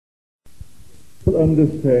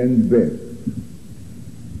understand best,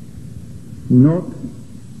 not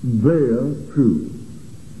their truth,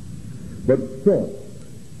 but thought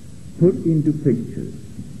put into pictures.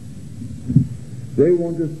 They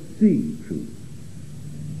want to see truth.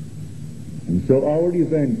 And so our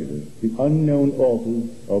evangelists, the unknown authors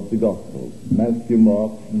of the Gospels, Matthew,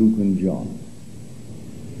 Mark, Luke, and John,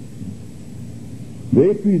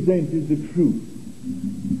 they presented the truth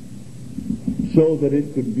so that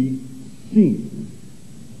it could be seen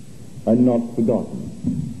and not forgotten.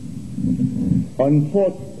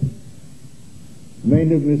 Unfortunately,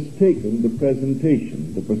 many have mistaken the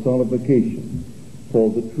presentation, the personification, for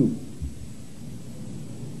the truth.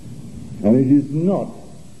 And it is not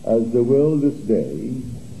as the world this day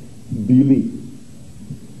believes.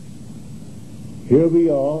 Here we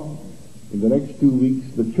are, in the next 2 weeks,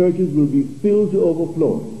 the churches will be filled to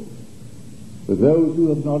overflowing with those who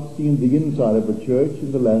have not seen the inside of a church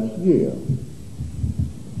in the last year.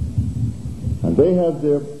 And they have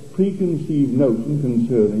their preconceived notion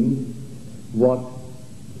concerning what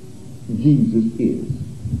Jesus is.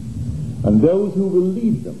 And those who will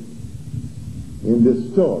lead them in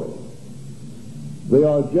this story, they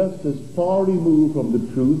are just as far removed from the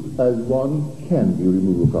truth as one can be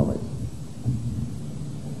removed from it.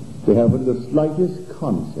 They haven't the slightest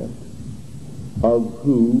concept of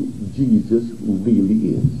who Jesus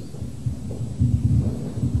really is.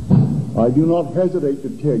 I do not hesitate to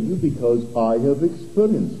tell you because I have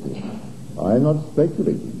experienced it. I am not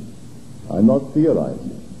speculating. I am not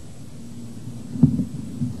theorizing.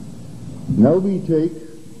 Now we take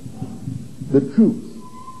the truth.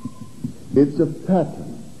 It's a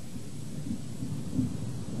pattern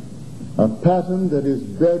that is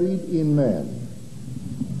buried in man.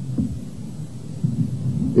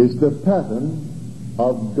 It's the pattern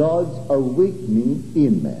of God's awakening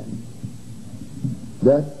in man.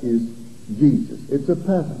 That is Jesus. It's a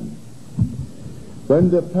pattern. When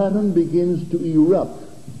the pattern begins to erupt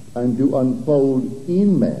and to unfold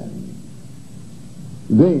in man,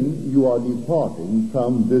 then you are departing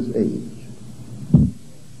from this age.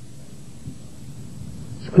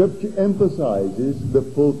 Scripture emphasizes the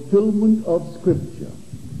fulfillment of Scripture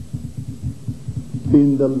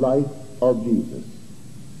in the life of Jesus.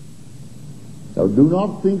 Now, do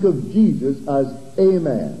not think of Jesus as a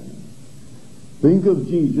man. Think of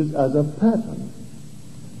Jesus as a pattern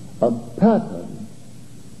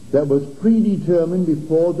that was predetermined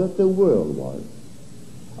before that the world was,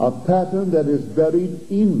 a pattern that is buried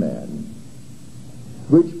in man,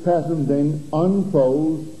 which pattern then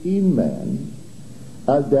unfolds in man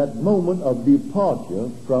at that moment of departure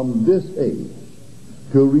from this age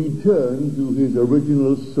to return to his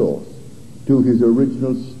original source, to his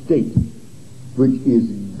original state, which is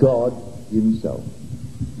God himself.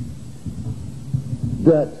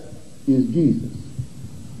 That is Jesus.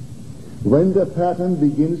 When the pattern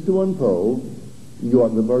begins to unfold, you are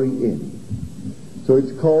at the very end. So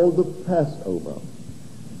it's called the Passover.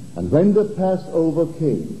 And when the Passover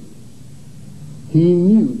came, he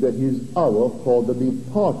knew that his hour for the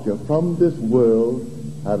departure from this world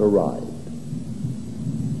had arrived.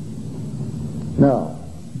 Now,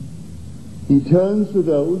 he turns to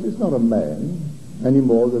those, it's not a man any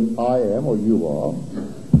more than I am or you are,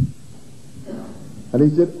 and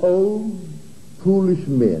he said, "O foolish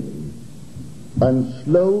men, and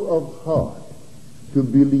slow of heart to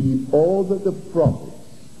believe all that the prophets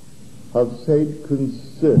have said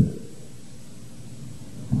concerning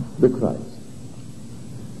the Christ."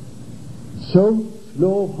 So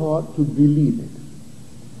slow of heart to believe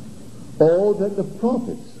it. All that the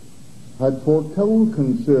prophets had foretold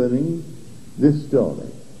concerning this story.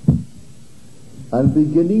 And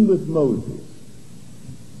beginning with Moses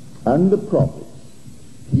and the prophets,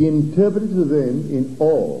 he interpreted to them in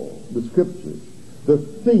all the scriptures the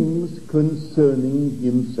things concerning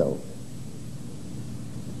himself.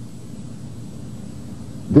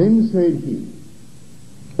 Then said he,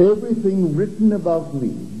 "Everything written about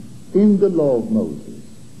me in the law of Moses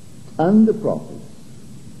and the prophets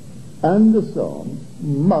and the Psalms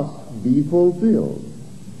must be fulfilled."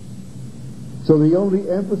 So the only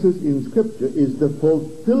emphasis in Scripture is the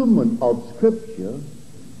fulfillment of Scripture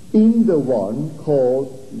in the one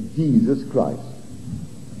called Jesus Christ.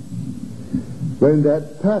 When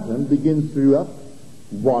that pattern begins to erupt,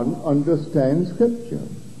 one understands Scripture.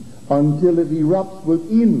 Until it erupts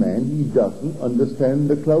within man, he doesn't understand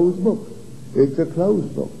the closed book. It's a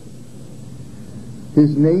closed book.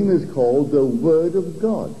 His name is called the Word of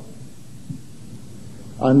God.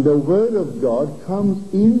 And the Word of God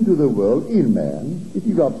comes into the world in man, it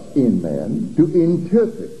erupts in man, to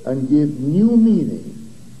interpret and give new meaning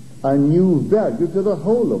and new value to the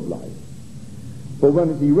whole of life. But when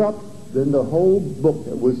it erupts, then the whole book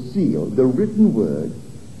that was sealed, the written word,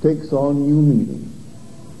 takes on new meaning.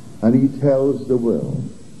 And he tells the world.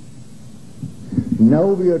 Now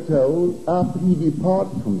we are told, after he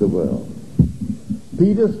departs from the world,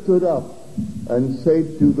 Peter stood up and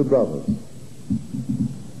said to the brothers,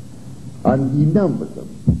 and he numbered them.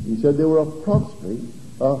 He said there were approximately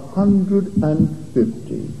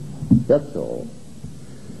 150. That's all.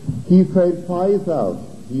 He fed 5,000.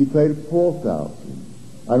 He fed 4,000.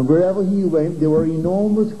 And wherever he went, there were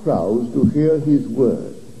enormous crowds to hear his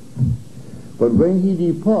word. But when he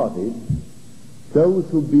departed, those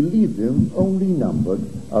who believed him only numbered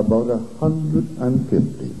about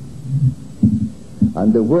 150.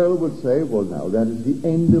 And the world would say, well, now that is the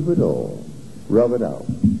end of it all. Rub it out.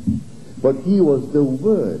 But he was the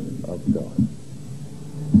Word of God.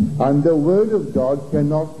 And the Word of God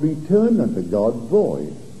cannot return unto God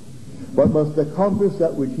void, but must accomplish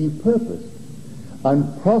that which he purposed,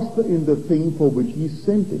 and prosper in the thing for which he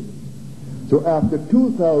sent it. So after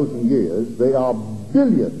 2,000 years, there are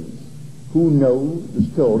billions who know the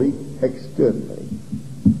story externally.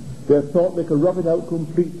 They thought they could rub it out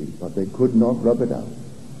completely, but they could not rub it out.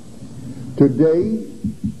 Today,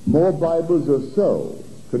 more Bibles are sold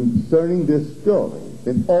concerning this story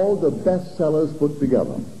than all the bestsellers put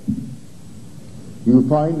together. You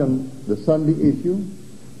find on the Sunday issue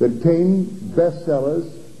the 10 bestsellers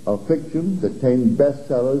of fiction, the 10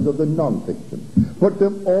 bestsellers of the non-fiction. Put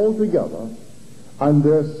them all together, and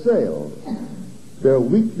their sales, their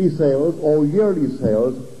weekly sales or yearly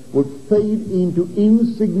sales, would fade into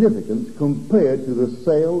insignificance compared to the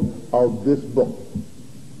sale of this book.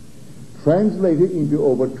 Translated into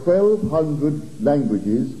over 1,200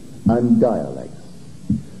 languages and dialects.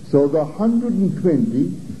 So the 120,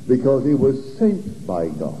 because it was sent by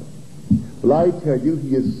God. Well, I tell you,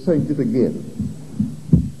 he has sent it again.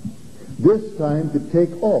 This time to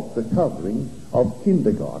take off the covering of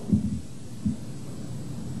kindergarten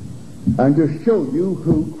and to show you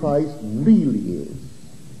who Christ really is.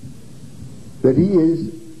 That he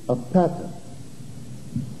is a pattern.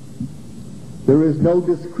 There is no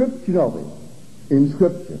description of him in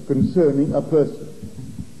Scripture concerning a person.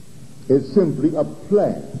 It's simply a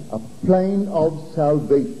plan of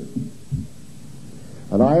salvation.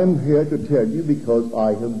 And I am here to tell you because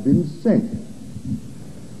I have been sent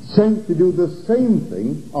to do the same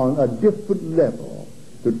thing on a different level,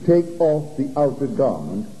 to take off the outer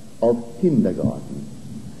garment of kindergarten.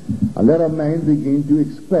 And let a man begin to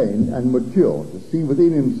expand and mature, to see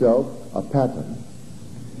within himself a pattern,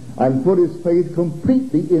 and put his faith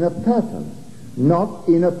completely in a pattern, not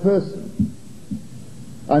in a person,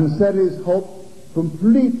 and set his hope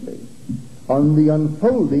completely on the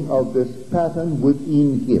unfolding of this pattern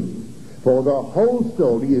within him. For the whole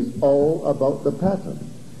story is all about the pattern,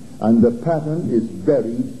 and the pattern is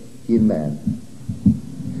buried in man.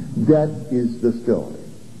 That is the story.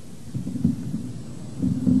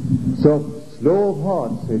 So, slow of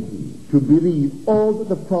heart, said he, to believe all that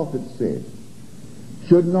the prophet said.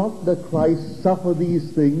 Should not the Christ suffer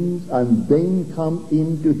these things and then come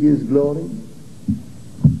into his glory?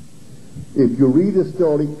 If you read the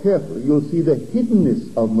story carefully, you'll see the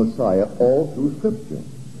hiddenness of Messiah all through Scripture.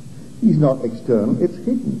 He's not external, it's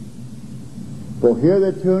hidden. For here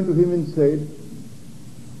they turned to him and said,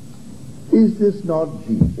 is this not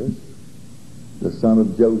Jesus, the son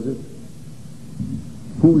of Joseph,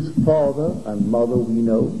 whose father and mother we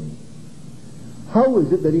know? How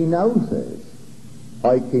is it that he now says,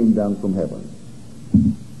 I came down from heaven?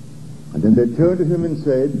 And then they turned to him and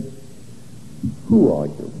said, who are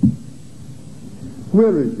you?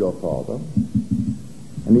 Where is your father?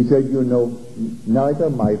 And he said, you know neither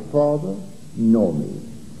my father nor me.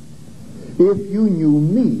 If you knew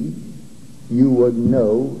me, you would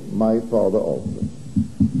know my father also.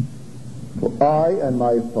 For I and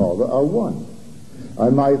my father are one.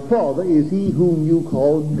 And my father is he whom you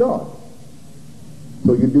call God.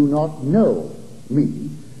 So you do not know me.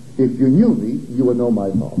 If you knew me, you would know my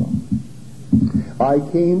father. I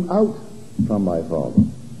came out from my father,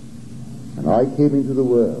 and I came into the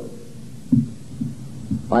world.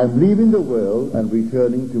 I am leaving the world and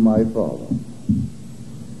returning to my father.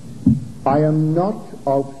 I am not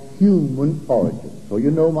of human origin. So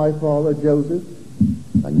you know my father Joseph,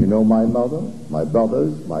 and you know my mother, my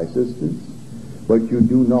brothers, my sisters, but you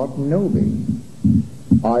do not know me.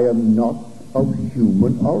 I am not of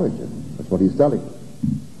human origin. That's what he's telling us.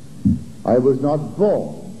 I was not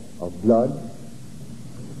born of blood,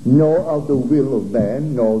 nor of the will of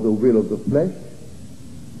man, nor the will of the flesh,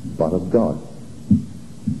 but of God.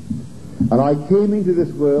 And I came into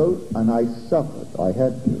this world and I suffered. I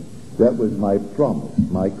had to. That was my promise,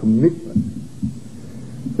 my commitment.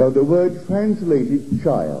 Now the word translated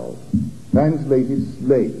child, translated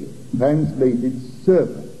slave, translated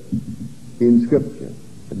servant in Scripture,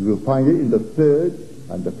 and we will find it in the 3rd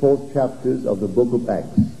and the 4th chapters of the book of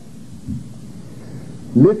Acts,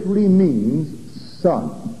 literally means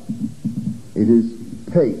son. It is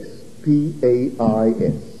Pais,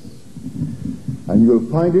 P-A-I-S. And you will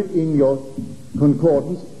find it in your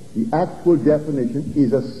concordance. The actual definition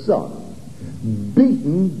is a son,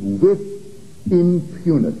 beaten with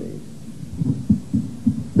impunity.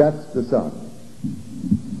 That's the son.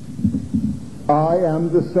 I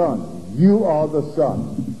am the son. You are the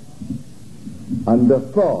son. And the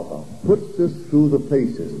Father puts us through the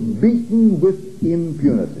paces, beaten with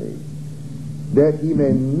impunity, that he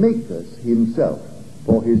may make us himself.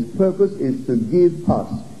 For his purpose is to give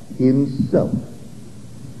us himself.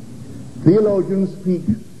 Theologians speak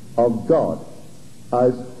of God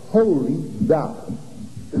as holy thou.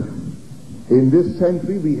 In this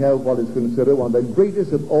century we have what is considered one of the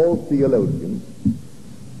greatest of all theologians,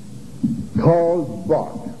 called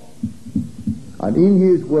Barth. And in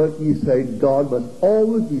his work he said God must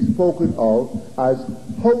always be spoken of as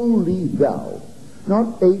holy thou.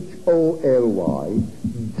 Not H-O-L-Y,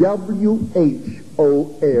 W-H-O-L-L-Y.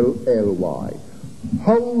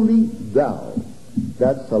 Holy thou.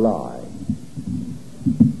 That's a lie.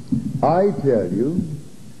 I tell you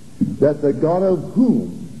that the God of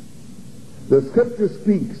whom the Scripture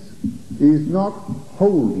speaks is not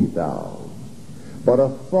holy thou, but a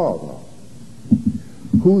Father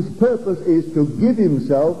whose purpose is to give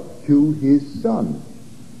himself to his Son.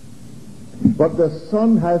 But the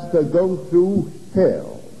Son has to go through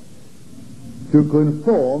hell to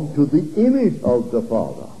conform to the image of the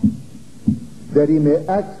Father, that he may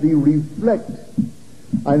actually reflect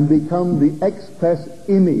and become the express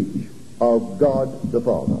image of God the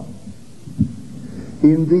Father.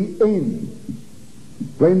 In the end,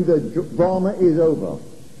 when the drama is over,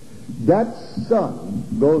 that Son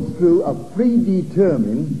goes through a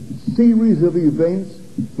predetermined series of events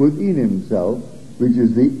within himself, which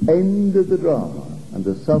is the end of the drama, and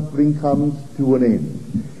the suffering comes to an end.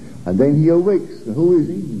 And then he awakes. And who is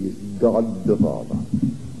he? He is God the Father.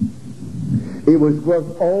 It was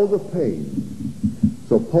worth all the pain.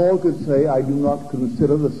 So Paul could say, I do not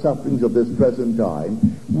consider the sufferings of this present time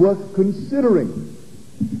worth considering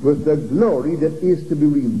with the glory that is to be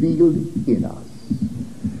revealed in us.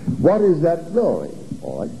 What is that glory?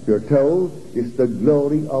 All right, you're told it's the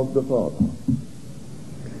glory of the Father.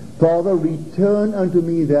 Father, return unto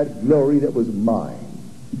me that glory that was mine,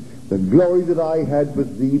 the glory that I had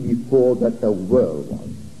with thee before that the world was.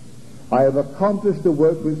 I have accomplished the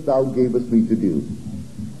work which thou gavest me to do.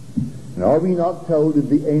 And are we not told at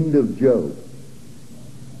the end of Job,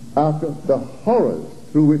 after the horrors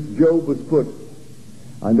through which Job was put,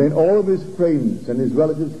 and then all of his friends and his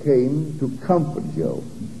relatives came to comfort Job?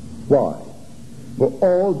 Why? For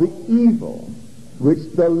all the evil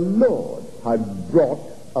which the Lord had brought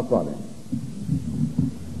upon him.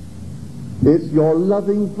 It's your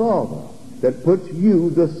loving Father that puts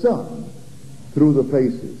you, the Son, through the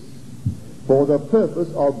paces for the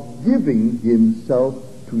purpose of giving himself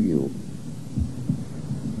to you.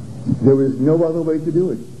 There is no other way to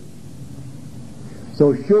do it.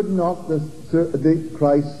 So should not the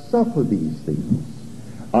Christ suffer these things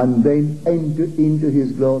and then enter into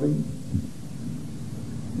his glory?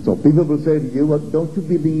 So people will say to you, well, don't you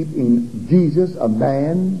believe in Jesus, a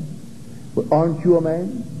man? Well, aren't you a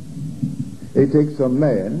man? It takes a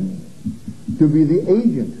man to be the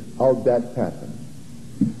agent of that pattern.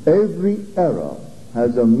 Every error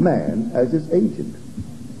has a man as its agent,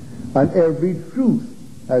 and every truth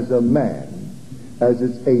has a man as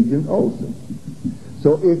its agent also.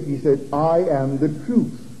 So if he said, I am the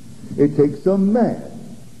truth, it takes a man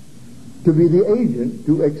to be the agent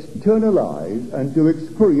to externalize and to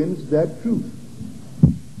experience that truth.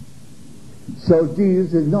 So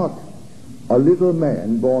Jesus is not a little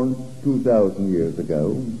man born 2,000 years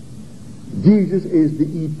ago. Jesus is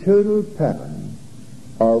the eternal pattern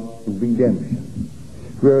of redemption,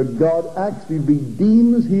 where God actually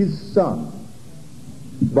redeems his Son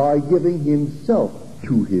by giving himself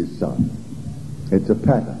to his Son. It's a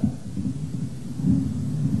pattern.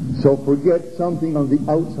 So forget something on the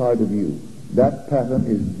outside of you. That pattern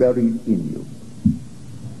is buried in you.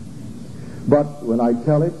 But when I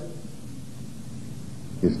tell it,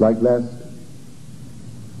 it's like last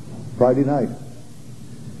Friday night.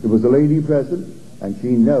 There was a lady present, and she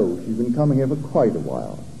knows she's been coming here for quite a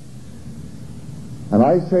while. And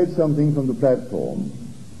I said something from the platform,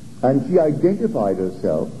 and she identified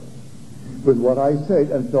herself with what I said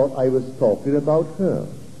and thought I was talking about her.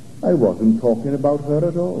 I wasn't talking about her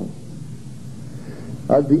at all.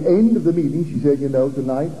 At the end of the meeting, she said,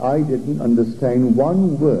 tonight I didn't understand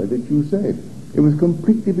one word that you said. It was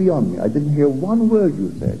completely beyond me. I didn't hear one word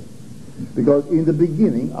you said. Because in the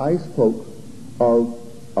beginning, I spoke of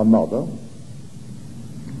a mother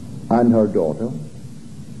and her daughter,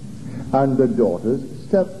 and the daughter's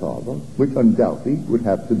stepfather, which undoubtedly would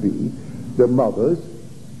have to be the mother's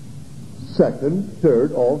second,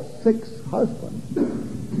 third, or sixth husband.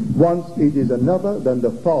 Once it is another than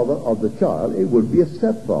the father of the child, it would be a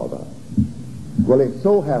stepfather. Well, it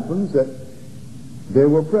so happens that they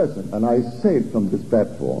were present, and I said from this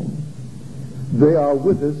platform, they are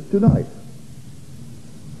with us tonight.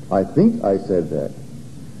 I think I said that.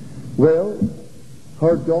 Well,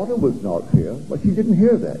 her daughter was not here, but she didn't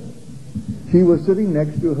hear that. She was sitting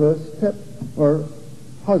next to her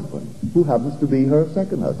husband, who happens to be her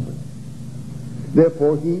second husband.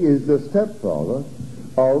 Therefore, he is the stepfather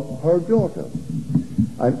of her daughter.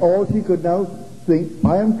 And all she could now think,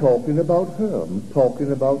 I am talking about her. I'm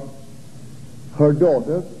talking about her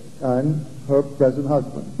daughter and her present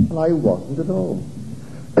husband. And I wasn't at all.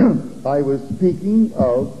 I was speaking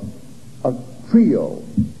of a trio,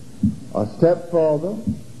 a stepfather,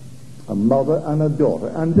 a mother, and a daughter.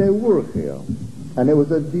 And they were here. And it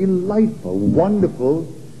was a delightful,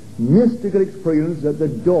 wonderful, mystical experience that the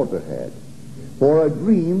daughter had. For a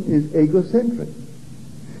dream is egocentric.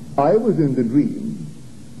 I was in the dream,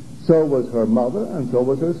 so was her mother, and so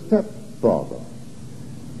was her stepfather.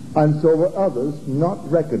 And so were others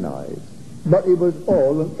not recognized. But it was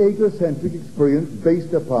all an egocentric experience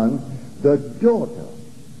based upon the daughter,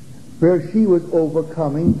 where she was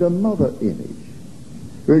overcoming the mother image,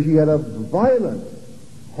 where she had a violent,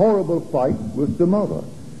 horrible fight with the mother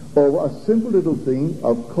over a simple little thing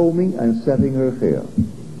of combing and setting her hair.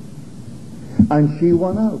 And she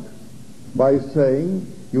won out by saying,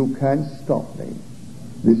 you can't stop me.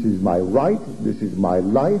 This is my right, this is my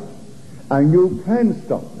life, and you can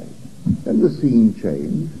stop me. And the scene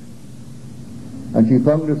changed, and she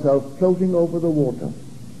found herself floating over the water,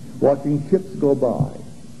 watching ships go by.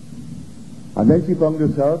 And then she found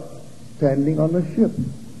herself standing on a ship.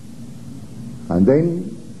 And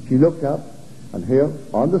then she looked up, and here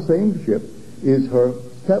on the same ship is her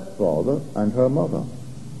stepfather and her mother.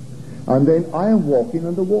 And then I am walking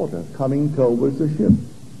on the water, coming towards the ship.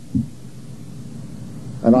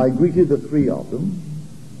 And I greeted the three of them.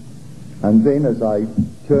 And then as I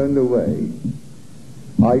turned away,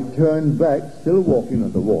 I turned back, still walking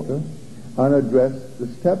on the water, and addressed the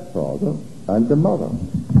stepfather and the mother.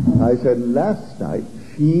 I said, last night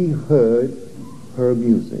she heard her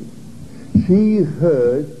music. She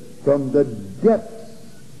heard from the depths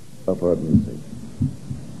of her music.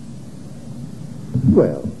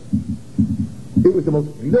 Well, it was the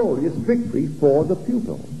most glorious victory for the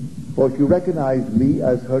pupil, for she recognized me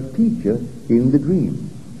as her teacher in the dream.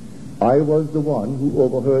 I was the one who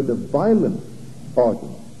overheard the violent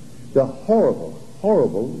argument, the horrible,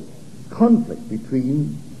 horrible conflict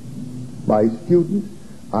between my student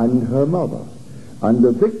and her mother, and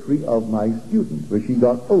the victory of my student, where she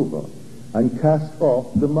got over and cast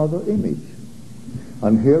off the mother image.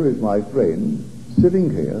 And here is my friend sitting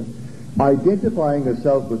here, identifying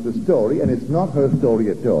herself with the story, and it's not her story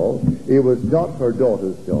at all. It was not her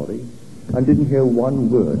daughter's story, and didn't hear one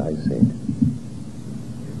word I said.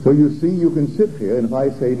 So you see, you can sit here, and if I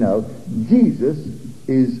say now, Jesus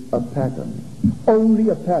is a pattern, only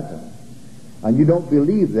a pattern, and you don't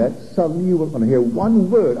believe that, suddenly you will going to hear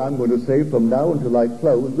one word I'm going to say from now until I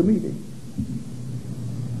close the meeting.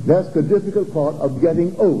 That's the difficult part of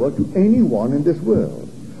getting over to anyone in this world.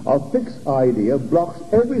 A fixed idea blocks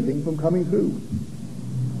everything from coming through.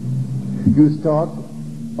 You start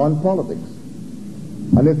on politics,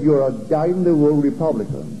 and if you're a dyed-in-the-wool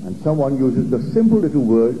Republican and someone uses the simple little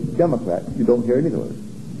word Democrat, you don't hear any words.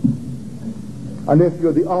 And if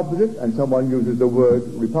you're the opposite and someone uses the word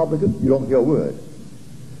Republican, you don't hear a word.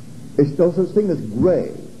 It's no such thing as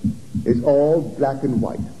gray. It's all black and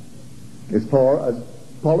white as far as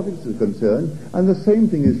politics is concerned, and the same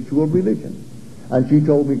thing is true of religion. And she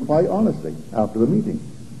told me quite honestly after the meeting.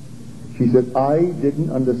 She said, I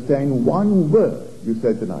didn't understand one word you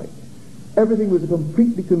said tonight. Everything was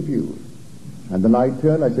completely confused. And then I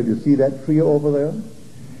turned, I said, you see that trio over there?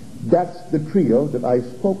 That's the trio that I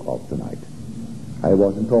spoke of tonight. I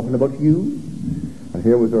wasn't talking about you. And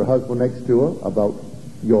here was her husband next to her, about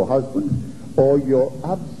your husband or your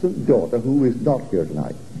absent daughter who is not here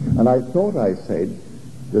tonight. And I thought I said,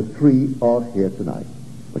 the three are here tonight.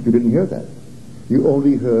 But you didn't hear that. You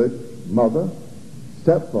only heard mother,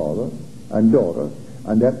 stepfather, and daughter,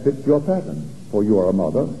 and that fits your pattern. For you are a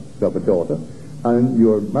mother, you have a daughter, and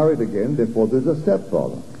you're married again, therefore there's a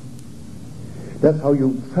stepfather. That's how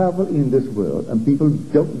you travel in this world, and people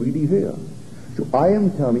don't really hear. So I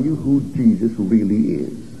am telling you who Jesus really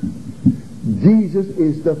is. Jesus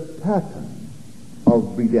is the pattern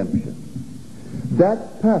of redemption.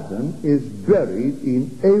 That pattern is buried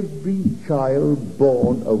in every child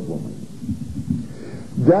born of woman.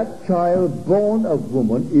 That child born of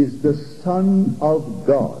woman is the Son of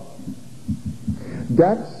God.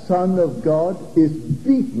 That Son of God is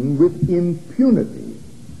beaten with impunity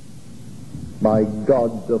by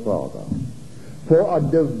God the Father for a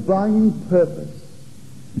divine purpose.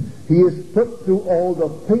 He is put through all the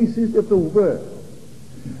paces of the world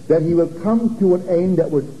that he will come to an end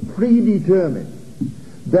that was predetermined.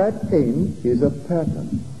 That end is a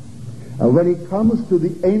pattern. And when he comes to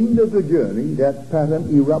the end of the journey, that pattern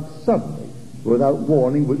erupts suddenly, without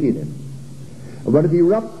warning, within him. And when it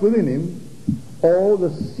erupts within him, all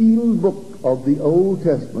the sealed book of the Old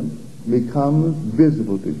Testament becomes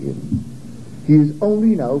visible to him. He is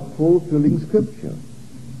only now fulfilling Scripture.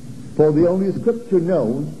 For the only Scripture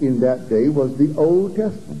known in that day was the Old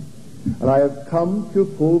Testament. And I have come to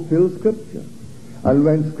fulfill Scripture. And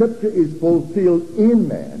when Scripture is fulfilled in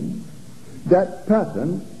man, that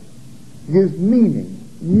pattern gives meaning,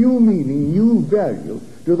 new value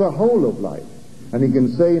to the whole of life. And he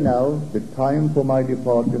can say now, the time for my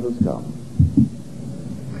departure has come.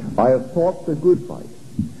 I have fought the good fight.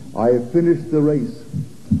 I have finished the race.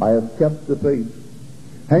 I have kept the faith.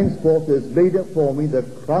 Henceforth there is laid up for me the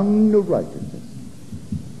crown of righteousness.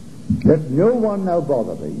 Let no one now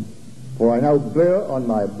bother me, for I now bear on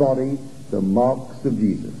my body the marks of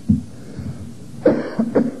Jesus.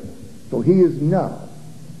 So he is now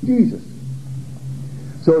Jesus.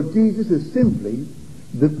 So Jesus is simply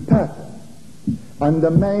the pattern. And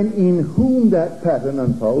the man in whom that pattern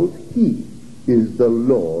unfolds, he is the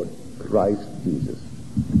Lord Christ Jesus.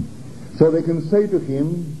 So they can say to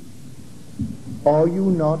him, are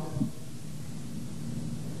you not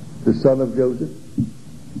the son of Joseph?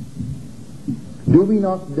 Do we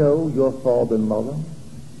not know your father and mother?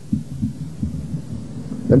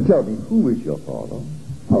 Then tell me, who is your father?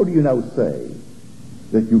 How do you now say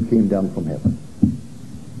that you came down from heaven?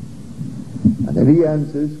 And then he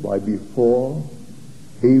answers, why, before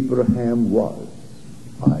Abraham was,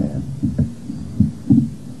 I am.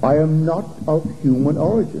 I am not of human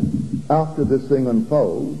origin. After this thing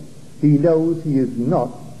unfolds, he knows he is not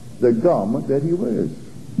the garment that he wears.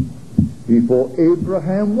 Before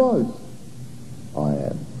Abraham was, I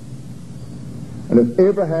am. And if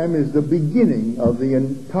Abraham is the beginning of the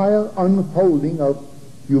entire unfolding of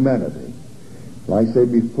humanity, I say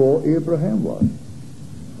before Abraham was,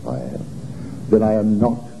 I am. Then I am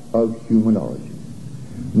not of human origin.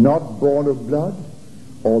 Not born of blood,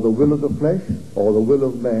 or the will of the flesh, or the will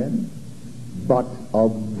of man, but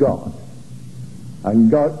of God.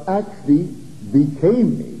 And God actually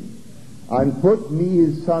became me and put me,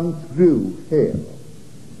 his son, through hell,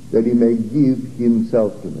 that he may give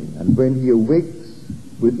himself to me. And when he awakes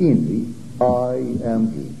within me, I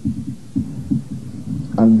am he.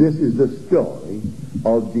 And this is the story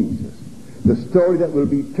of Jesus. The story that will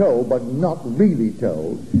be told, but not really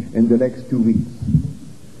told, in the next 2 weeks.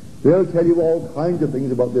 They'll tell you all kinds of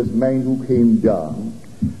things about this man who came down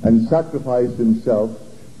and sacrificed himself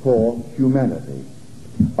for humanity.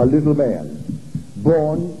 A little man,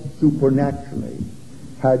 born supernaturally,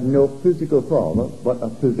 had no physical father but a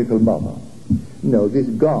physical mother. No, this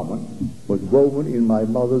garment was woven in my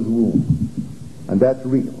mother's womb, and that's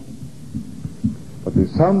real. But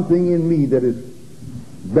there's something in me that is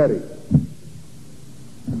buried.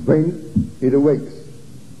 And when it awakes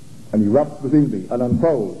and erupts within me and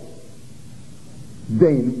unfolds,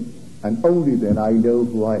 then and only then I know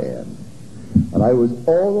who I am. And I was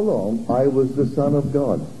all along, I was the Son of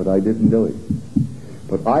God, but I didn't know it.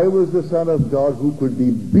 But I was the Son of God who could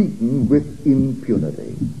be beaten with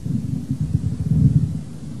impunity.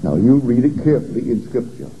 Now you read it carefully in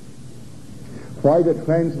Scripture. Why the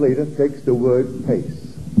translator takes the word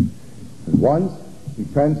pace. And once he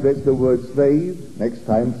translates the word slave, next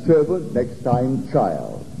time servant, next time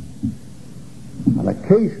child. And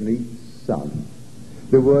occasionally son.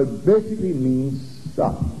 The word basically means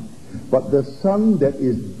son, but the son that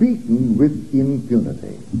is beaten with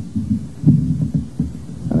impunity.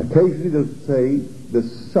 And occasionally they'll say the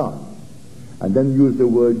son, and then use the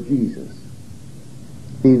word Jesus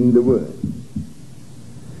in the word.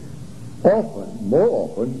 Often, more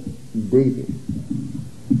often, David.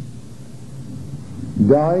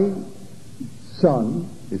 Thy son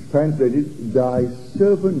is translated, thy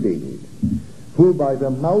servant David, who by the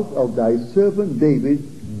mouth of thy servant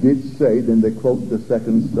David did say, then they quote the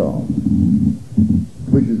second psalm,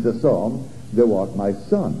 which is the psalm, thou art my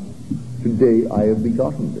son. today I have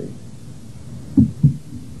begotten thee.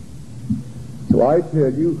 So I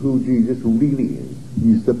tell you who Jesus really is.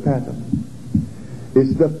 He's the pattern.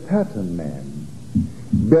 It's the pattern man,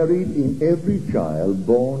 buried in every child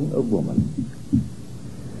born of woman.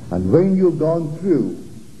 And when you've gone through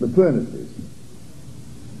the furnaces,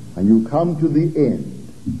 and you come to the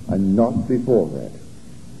end, and not before that,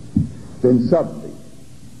 then suddenly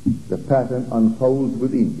the pattern unfolds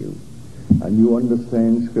within you, and you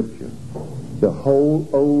understand Scripture. The whole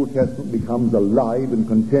Old Testament becomes alive and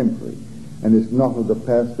contemporary, and it's not of the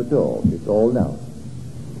past at all. It's all now.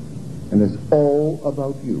 And it's all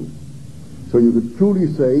about you. So you could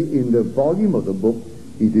truly say in the volume of the book,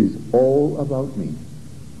 it is all about me.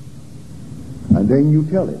 And then you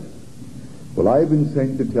tell it. Well, I've been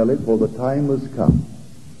sent to tell it, for the time has come.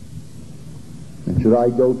 And should I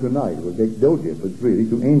go tonight, it will make no difference really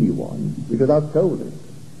to anyone, because I've told it.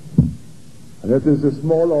 And if there's a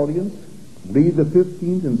small audience, read the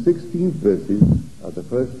 15th and 16th verses of the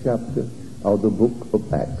first chapter of the book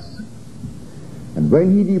of Acts. And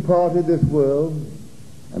when he departed this world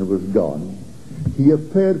and was gone, he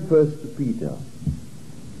appeared first to Peter,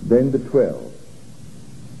 then the 12,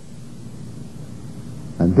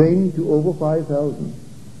 and then to over 5,000,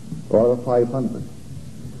 or 500.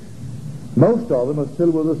 Most of them are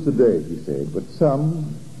still with us today, he said, but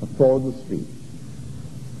some have fallen asleep.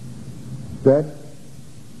 That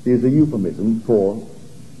is a euphemism for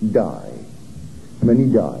die.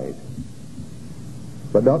 Many died,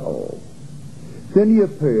 but not all. Then he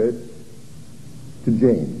appeared to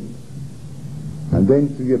James, and then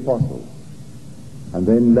to the apostles, and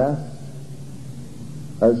then last,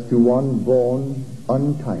 as to one born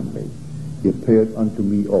untimely, he appeared unto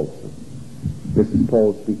me also. This is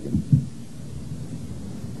Paul speaking.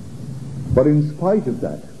 But in spite of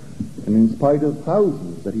that, and in spite of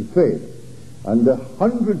thousands that he fed, and the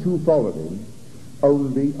hundreds who followed him,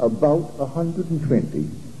 only about 120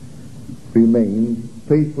 remained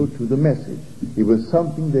faithful to the message. It was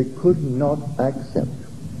something they could not accept.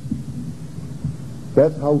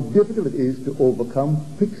 That's how difficult it is to overcome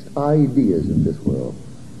fixed ideas in this world.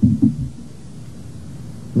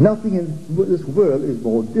 Nothing in this world is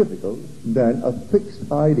more difficult than a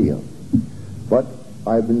fixed idea. But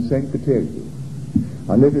I've been sent to tell you,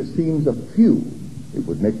 and if it seems a few, it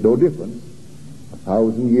would make no difference.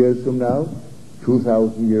 1,000 years from now,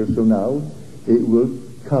 2,000 years from now, it will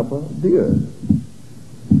cover the earth.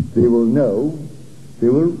 They will know, they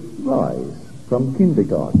will rise from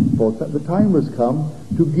kindergarten, for the time has come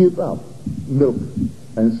to give up milk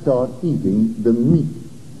and start eating the meat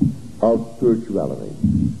of spirituality.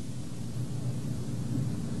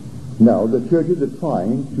 Now, the churches are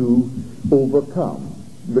trying to overcome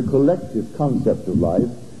the collective concept of life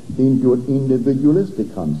into an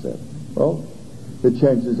individualistic concept. Well, the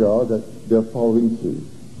chances are that they're following through.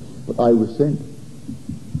 But I was sent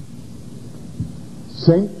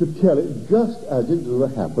to tell it just as it will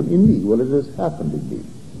happen in me. Well, it has happened in me.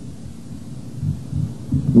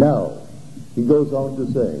 Now, he goes on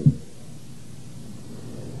to say,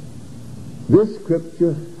 this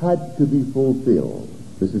scripture had to be fulfilled.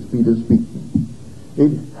 This is Peter speaking.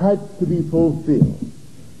 It had to be fulfilled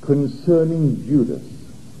concerning Judas,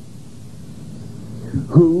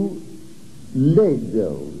 who led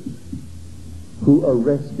those who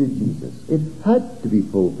arrested Jesus. It had to be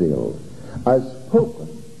fulfilled as spoken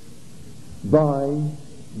by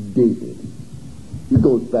David. He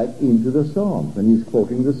goes back into the Psalms, and he's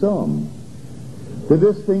quoting the Psalms. That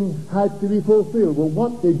this thing had to be fulfilled. Well,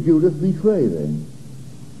 what did Judas betray then?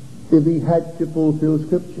 If he had to fulfill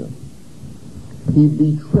Scripture, he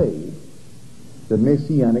betrayed the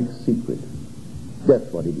messianic secret.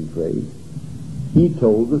 That's what he betrayed. He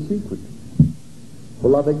told the secret.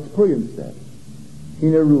 Well, I've experienced that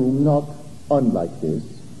in a room not unlike this.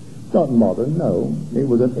 Not modern, no. It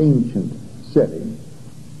was an ancient setting,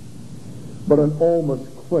 but an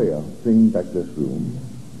almost queer thing back this room.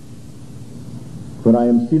 When I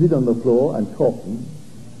am seated on the floor and talking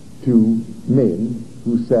to men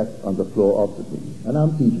who sat on the floor opposite me, and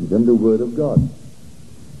I'm teaching them the Word of God.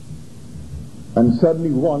 And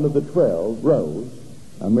suddenly one of the 12 rose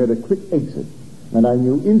and made a quick exit, and I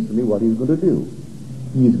knew instantly what he was going to do.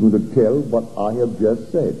 He's going to tell what I have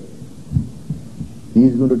just said.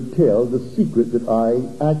 He's going to tell the secret that I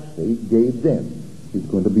actually gave them. He's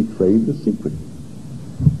going to betray the secret.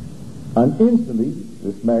 And instantly,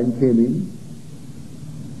 this man came in,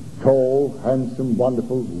 tall, handsome,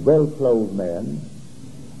 wonderful, well-clothed man,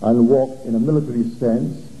 and walked in a military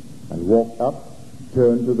stance, and walked up,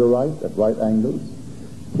 turned to the right at right angles,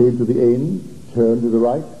 came to the end, turned to the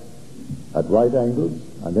right at right angles,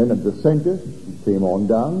 and then at the center, he came on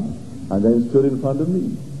down, and then stood in front of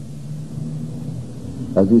me.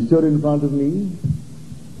 As he stood in front of me,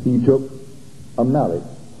 he took a mallet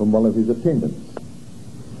from one of his attendants,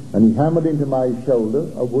 and he hammered into my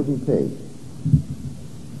shoulder a wooden peg.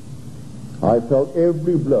 I felt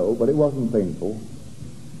every blow, but it wasn't painful.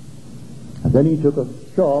 And then he took a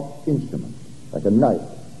sharp instrument, like a knife,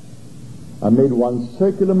 and made one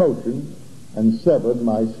circular motion and severed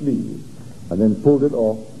my sleeve, and then pulled it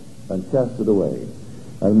off and cast it away.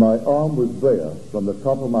 And my arm was bare from the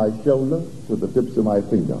top of my shoulder to the tips of my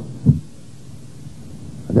finger.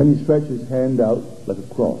 And then he stretched his hand out like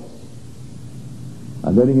a cross.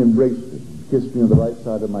 And then he embraced me, kissed me on the right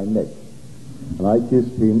side of my neck. And I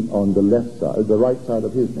kissed him on the left side, the right side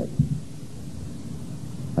of his neck.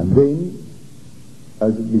 And then,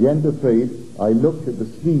 as it began to fade, I looked at the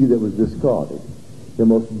sleeve that was discarded, the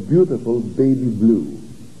most beautiful baby blue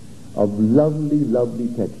of lovely, lovely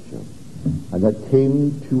texture. And that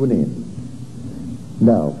came to an end.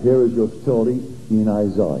 Now, here is your story in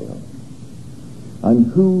Isaiah.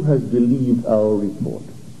 And who has believed our report?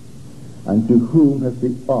 And to whom has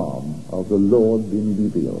the arm of the Lord been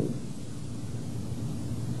revealed?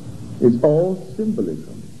 It's all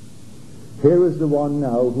symbolism. Here is the one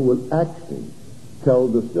now who will actually tell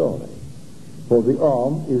the story. For the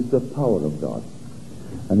arm is the power of God.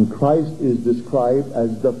 And Christ is described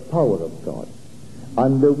as the power of God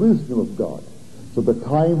and the wisdom of God. So the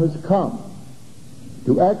time has come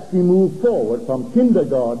to actually move forward from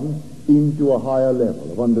kindergarten into a higher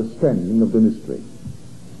level of understanding of the mystery.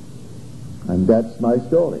 And that's my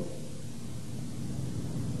story.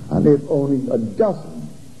 And if only a dozen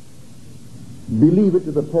believe it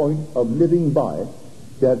to the point of living by it,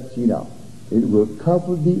 that's enough. It will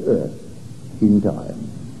cover the earth in time.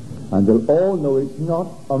 And they'll all know it's not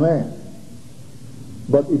a man,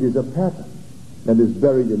 but it is a pattern that is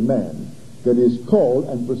buried in man, that is called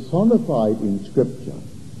and personified in Scripture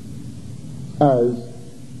as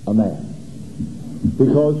a man.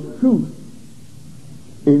 Because truth,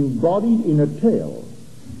 embodied in a tale,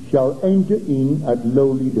 shall enter in at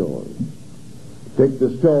lowly doors. Take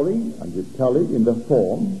the story and you tell it in the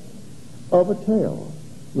form of a tale,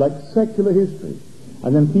 like secular history,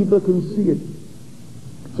 and then people can see it.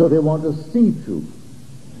 So they want to see truth.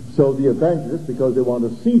 So the evangelists, because they want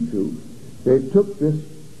to see truth, they took this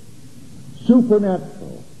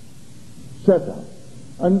supernatural setup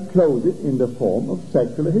and clothed it in the form of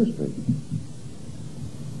secular history.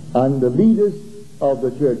 And the leaders of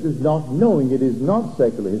the churches, not knowing it is not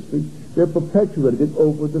secular history, they perpetuated it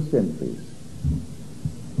over the centuries.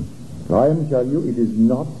 So I am telling you, it is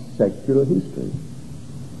not secular history.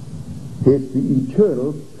 It's the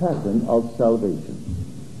eternal pattern of salvation.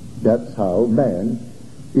 That's how man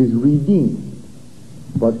is redeemed.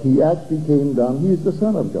 But he actually came down. He is the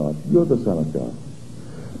Son of God. You're the Son of God.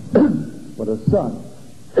 But a son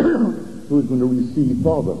who is going to receive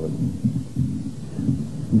fatherhood.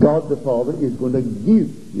 God the Father is going to give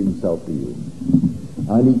himself to you.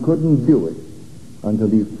 And he couldn't do it until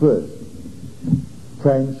he first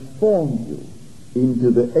transformed you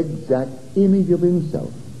into the exact image of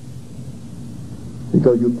himself.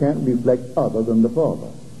 Because you can't reflect other than the Father.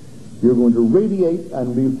 You're going to radiate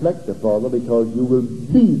and reflect the Father because you will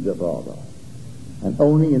be the Father. And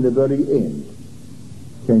only in the very end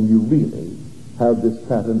can you really have this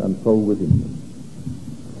pattern unfold within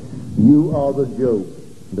you. You are the Job.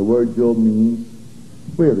 The word Job means,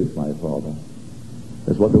 where is my Father?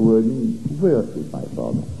 That's what the word means. Where is my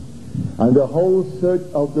Father? And the whole search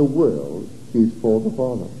of the world is for the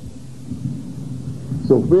Father.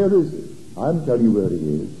 So where is he? I'm telling you where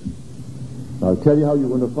he is. I'll tell you how you're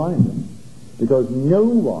going to find him. Because no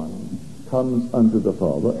one comes unto the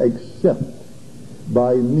Father except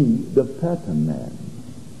by me, the pattern man.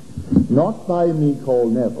 Not by me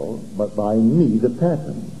called Neville, but by me, the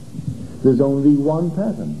pattern. There's only one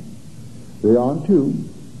pattern. There aren't two.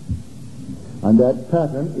 And that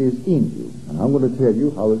pattern is in you. And I'm going to tell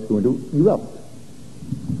you how it's going to erupt.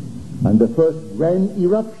 And the first grand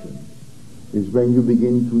eruption is when you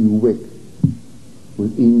begin to awake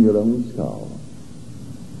within your own skull.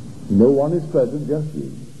 No one is present, just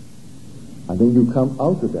you. And then you come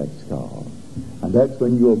out of that skull. And that's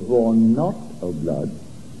when you are born not of blood,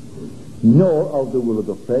 nor of the will of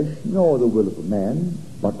the flesh, nor the will of man,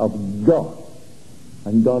 but of God.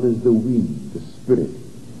 And God is the wind, the Spirit.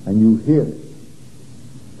 And you hear it.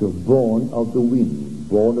 You're born of the wind,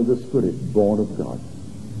 born of the Spirit, born of God.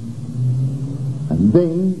 And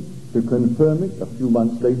then, to confirm it, a few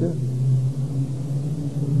months later,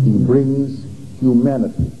 he brings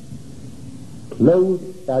humanity,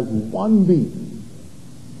 clothed as one being.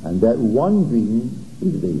 And that one being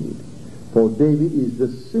is David. For David is the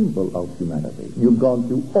symbol of humanity. You've gone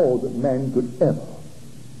through all that man could ever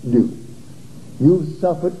do. You've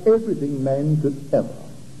suffered everything man could ever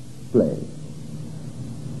play.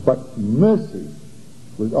 But mercy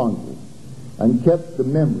was on you and kept the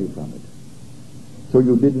memory from it. So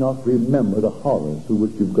you did not remember the horrors through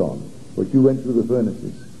which you've gone, but you went through the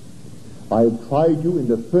furnaces. I have tried you in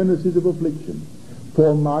the furnaces of affliction.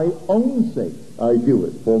 For my own sake I do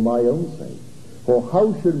it, for my own sake. For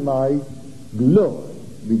how should my glory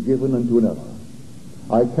be given unto another?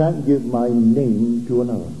 I can't give my name to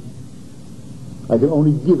another. I can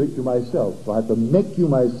only give it to myself. So I have to make you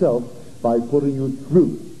myself by putting you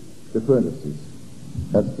through the furnaces.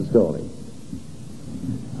 That's the story.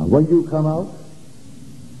 And when you come out,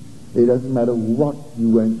 it doesn't matter what you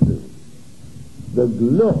went through. The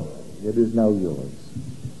glory that is now yours,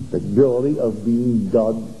 the glory of being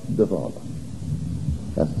God the Father.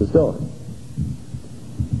 That's the story.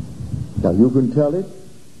 Now you can tell it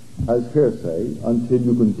as hearsay until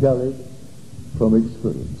you can tell it from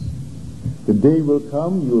experience. The day will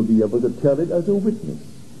come you will be able to tell it as a witness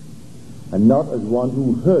and not as one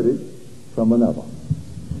who heard it from another.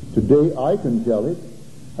 Today I can tell it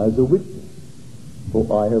as a witness,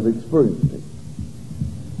 for I have experienced it.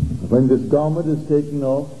 When this garment is taken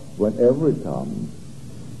off, whenever it comes,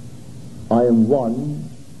 I am one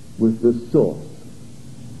with the source,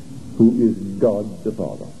 who is God the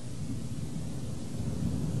Father.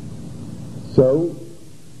 So,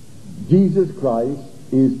 Jesus Christ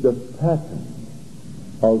is the pattern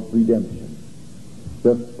of redemption.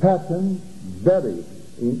 The pattern varied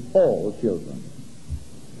in all children.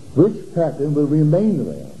 Which pattern will remain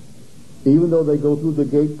there, even though they go through the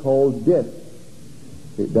gate called death?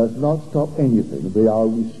 It does not stop anything. They are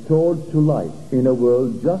restored to life in a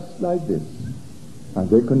world just like this. And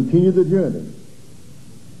they continue the journey,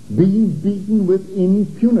 being beaten with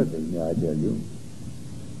impunity, may I tell you,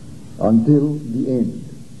 until the end.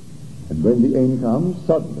 And when the end comes,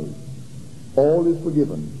 suddenly, all is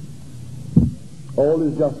forgiven. All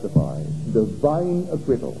is justified. Divine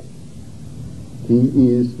acquittal. He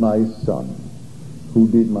is my Son, who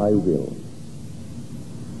did my will.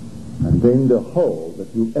 And then the whole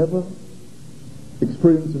that you ever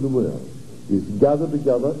experience in the world is gathered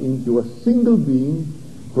together into a single being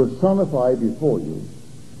personified before you.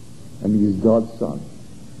 And he is God's Son,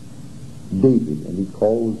 David, and he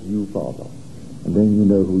calls you Father. And then you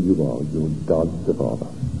know who you are. You're God the Father.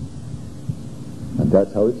 And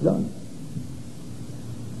that's how it's done.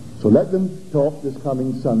 So let them talk this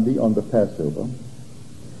coming Sunday on the Passover.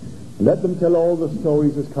 Let them tell all the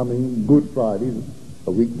stories that's coming Good Friday,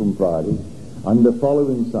 a week from Friday, and the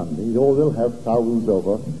following Sunday. All they'll have thousands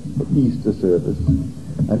over for Easter service.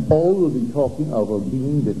 And all will be talking of a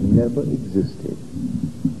being that never existed.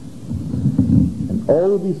 And all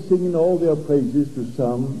will be singing all their praises to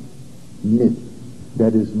some myth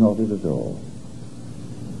that is not it at all.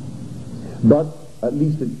 But at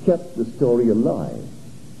least it kept the story alive.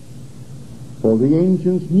 For the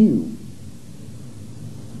ancients knew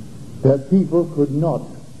that people could not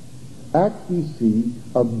actually see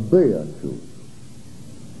a bare truth.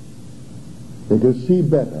 They could see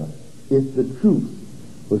better if the truth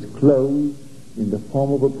was clothed in the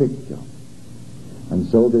form of a picture. And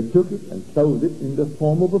so they took it and clothed it in the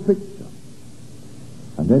form of a picture.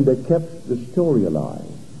 And then they kept the story alive.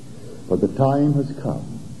 But the time has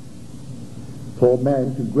come for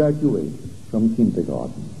man to graduate from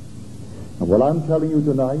kindergarten. And what I'm telling you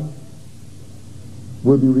tonight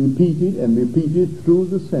will be repeated and repeated through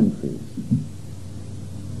the centuries.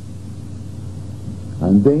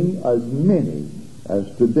 And then as many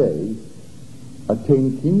as today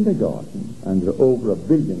attain kindergarten, and there are over 1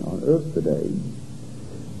 billion on earth today,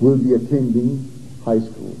 will be attending high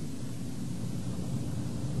school.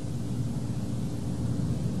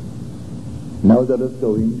 Now let us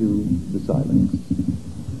go into the silence.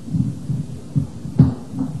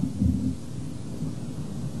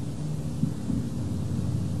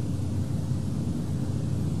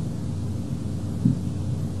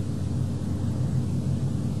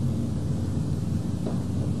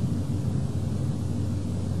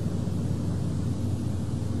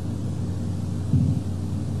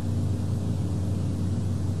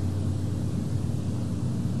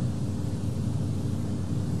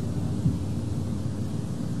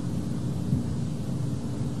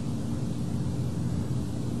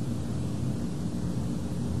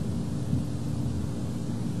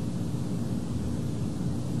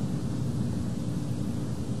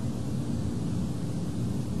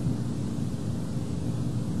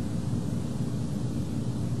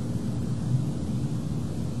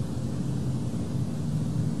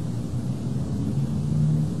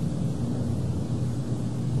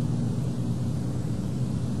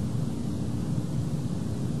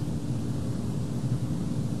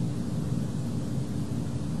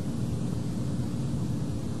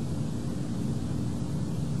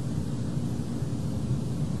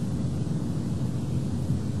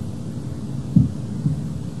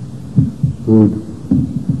 Good.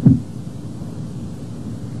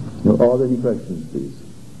 Now, are there any questions, please?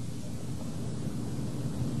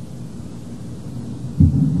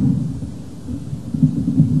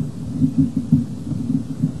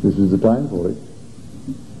 This is the time for it.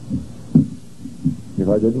 If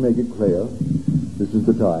I didn't make it clear, this is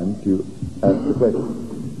the time to ask the question.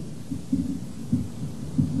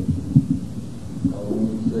 When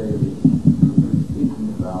you say what you're speaking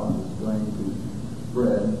about is going to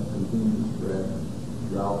spread, continue to spread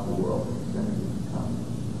throughout the world for centuries to come.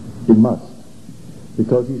 It must,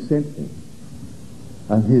 because he sent me.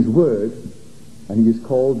 And his word, and he is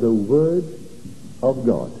called the Word of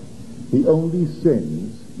God. He only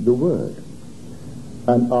sends the Word.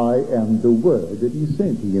 And I am the Word that he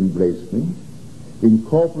sent. He embraced me,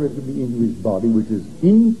 incorporated me into his body, which is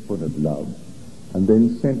infinite love, and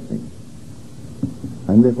then sent me.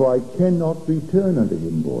 And therefore I cannot return unto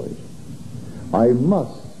him void. I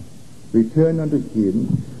must return unto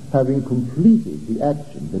him having completed the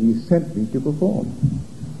action that he sent me to perform.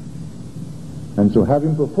 And so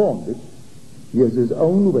having performed it, he has his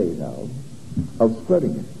own way now of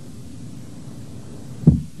spreading it.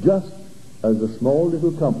 Just as a small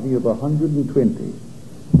little company of 120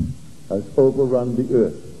 has overrun the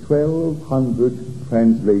earth, 1,200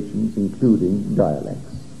 translations including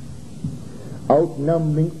dialects,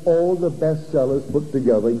 outnumbering all the bestsellers put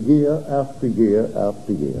together year after year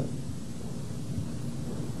after year.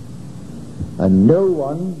 And no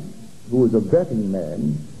one who was a betting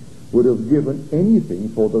man would have given anything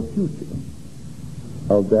for the future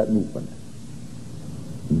of that movement.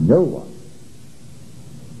 No one.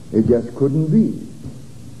 It just couldn't be.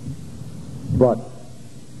 But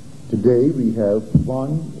today we have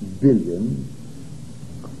 1 billion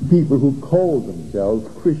people who call themselves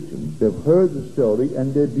Christians. They've heard the story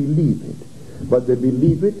and they believe it. But they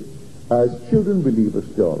believe it as children believe a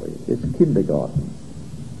story. It's kindergarten.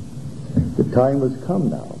 The time has come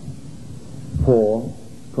now for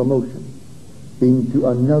promotion into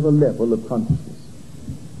another level of consciousness,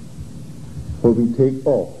 where we take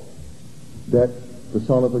off that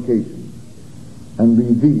personification and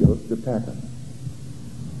reveal the pattern.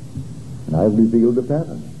 And I've revealed the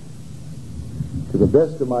pattern. To the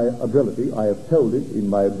best of my ability, I have told it in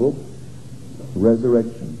my book,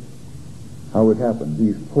 Resurrection, how it happened,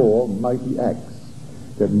 these 4 mighty acts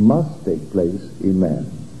that must take place in man.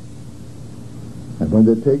 And when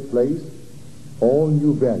they take place, all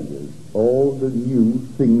new values, all the new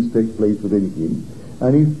things take place within him,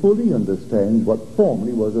 and he fully understands what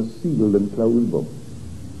formerly was a sealed and closed book.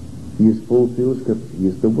 He has fulfilled Scripture. He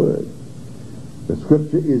is the Word. The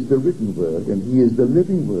Scripture is the written Word, and he is the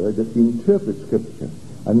living Word that interprets Scripture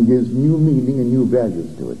and gives new meaning and new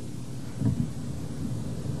values to it.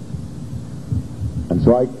 And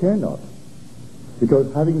so I cannot,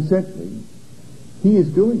 because having sent me, he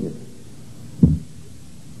is doing it.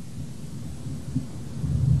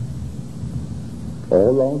 All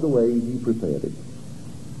along the way he prepared it.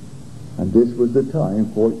 And this was the time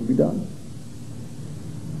for it to be done.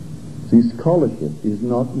 See, scholarship is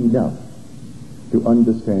not enough to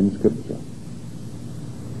understand Scripture.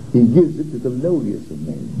 He gives it to the lowliest of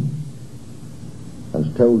men, as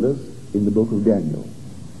told us in the book of Daniel.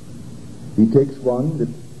 He takes one that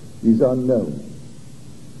is unknown,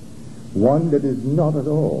 one that is not at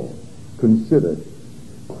all considered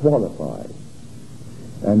qualified,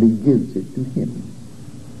 and he gives it to him.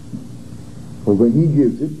 For when he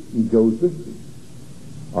gives it, he goes with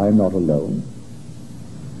it. I am not alone.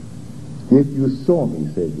 If you saw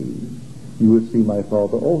me, said he, you would see my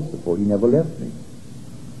Father also, for he never left me.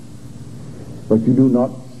 But you do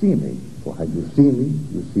not see me, for had you seen me,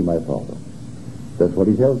 you see my Father. That's what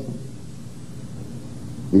he tells them.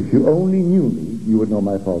 If you only knew me, you would know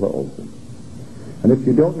my Father also. And if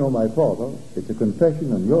you don't know my Father, it's a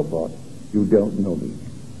confession on your part, you don't know me.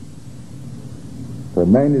 For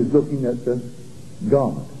man is looking at the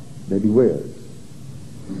garment that he wears.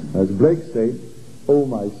 As Blake said, "O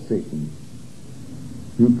my Satan,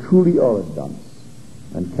 you truly are a dunce,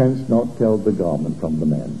 and canst not tell the garment from the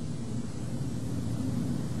man."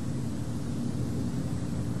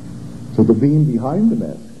 So the being behind the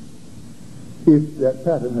mask, if that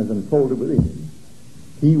pattern has unfolded within him,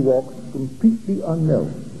 he walks completely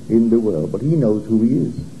unknown in the world, but he knows who he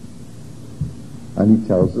is. And he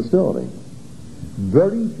tells the story.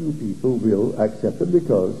 Very few people will accept it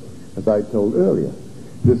because, as I told earlier,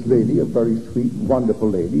 this lady, a very sweet, wonderful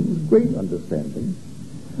lady, with great understanding,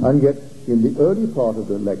 and yet in the early part of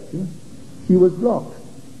the lecture, she was blocked.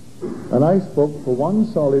 And I spoke for 1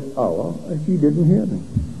 solid hour, and she didn't hear me.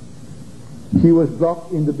 She was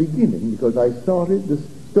blocked in the beginning because I started the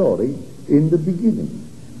story in the beginning,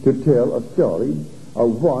 to tell a story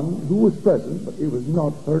of one who was present, but it was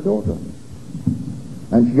not her daughter.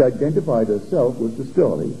 And she identified herself with the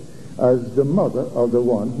story as the mother of the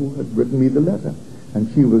one who had written me the letter.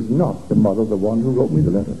 And she was not the mother of the one who wrote me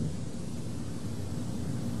the letter.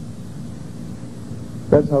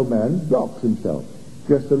 That's how man blocks himself.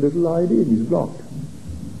 Just a little idea and he's blocked.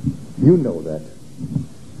 You know that.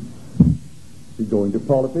 You go into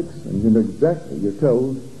politics and you know exactly, you're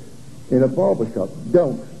told in a barbershop,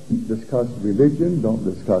 don't discuss religion, don't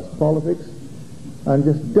discuss politics, and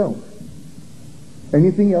just don't.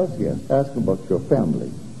 Anything else, yes, ask about your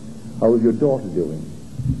family. How is your daughter doing?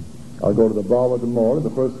 I'll go to the barber tomorrow, and the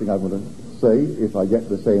first thing I'm going to say, if I get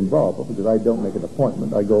the same barber, because I don't make an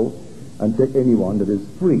appointment, I go and take anyone that is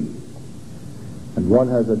free. And one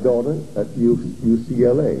has a daughter at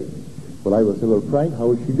UCLA. Well, I will say, well, Frank,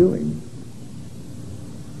 how is she doing?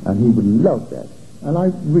 And he would love that. And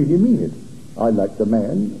I really mean it. I like the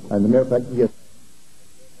man, and the mere fact, yes.